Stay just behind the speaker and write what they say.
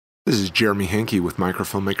This is Jeremy Hankey with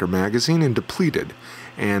Microfilmmaker Magazine and Depleted,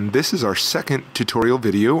 and this is our second tutorial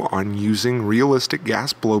video on using realistic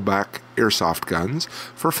gas blowback airsoft guns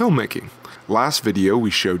for filmmaking. Last video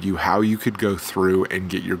we showed you how you could go through and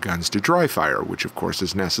get your guns to dry fire, which of course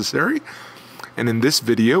is necessary. And in this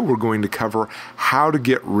video we're going to cover how to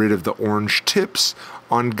get rid of the orange tips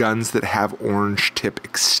on guns that have orange tip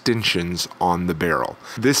extensions on the barrel.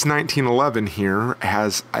 This 1911 here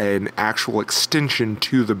has an actual extension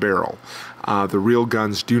to the barrel. The real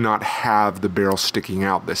guns do not have the barrel sticking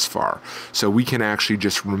out this far. So we can actually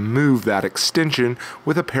just remove that extension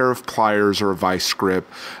with a pair of pliers or a vice grip,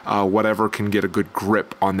 whatever can get a good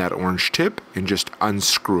grip on that orange tip, and just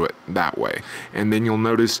unscrew it that way. And then you'll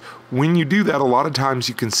notice when you do that, a lot of times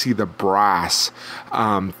you can see the brass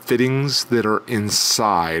fittings that are inside.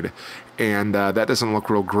 And that doesn't look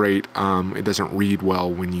real great. It doesn't read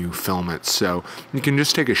well when you film it. So you can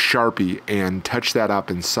just take a Sharpie and touch that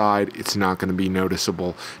up inside. It's not going to be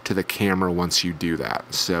noticeable to the camera once you do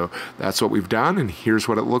that. So that's what we've done, and here's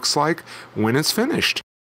what it looks like when it's finished.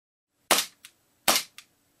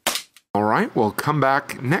 Alright, we'll come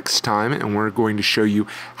back next time and we're going to show you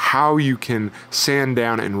how you can sand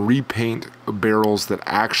down and repaint barrels that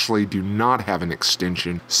actually do not have an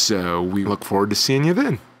extension. So we look forward to seeing you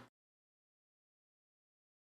then.